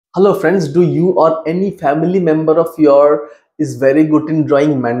Hello friends, do you or any family member of your is very good in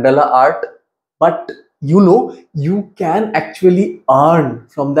drawing mandala art, but you can actually earn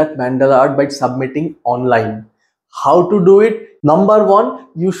from that mandala art by submitting online. How to do it? Number one,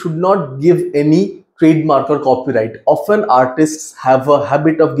 you should not give any trademark or copyright. Often artists have a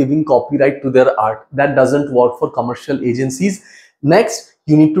habit of giving copyright to their art. That doesn't work for commercial agencies. Next,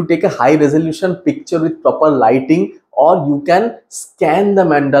 you need to take a high resolution picture with proper lighting, or you can scan the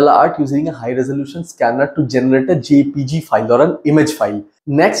mandala art using a high resolution scanner to generate a JPG file or an image file.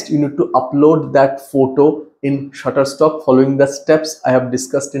 Next, you need to upload that photo in Shutterstock following the steps I have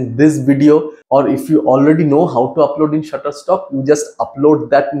discussed in this video. Or if you already know how to upload in Shutterstock, you just upload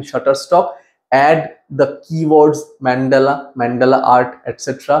that in Shutterstock, add the keywords mandala art,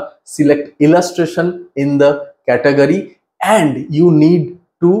 etc. Select illustration in the category, and you need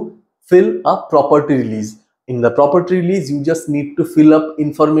to fill a property release. In the property release, you just need to fill up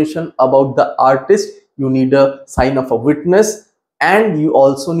information about the artist. You need a sign of a witness, and you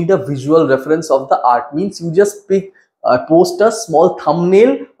also need a visual reference of the art. Means you just post a small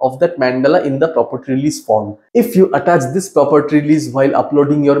thumbnail of that mandala in the property release form. If you attach this property release while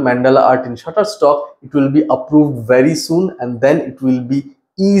uploading your mandala art in Shutterstock, it will be approved very soon, and then it will be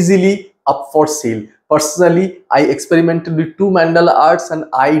easily up for sale. Personally, I experimented with 2 mandala arts and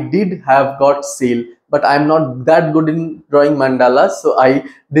I did have got sale, but I'm not that good in drawing mandalas, so I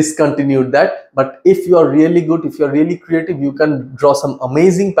discontinued that. But if you are really good, if you're really creative, you can draw some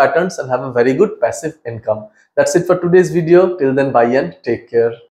amazing patterns and have a very good passive income. That's it for today's video. Till then, bye and take care.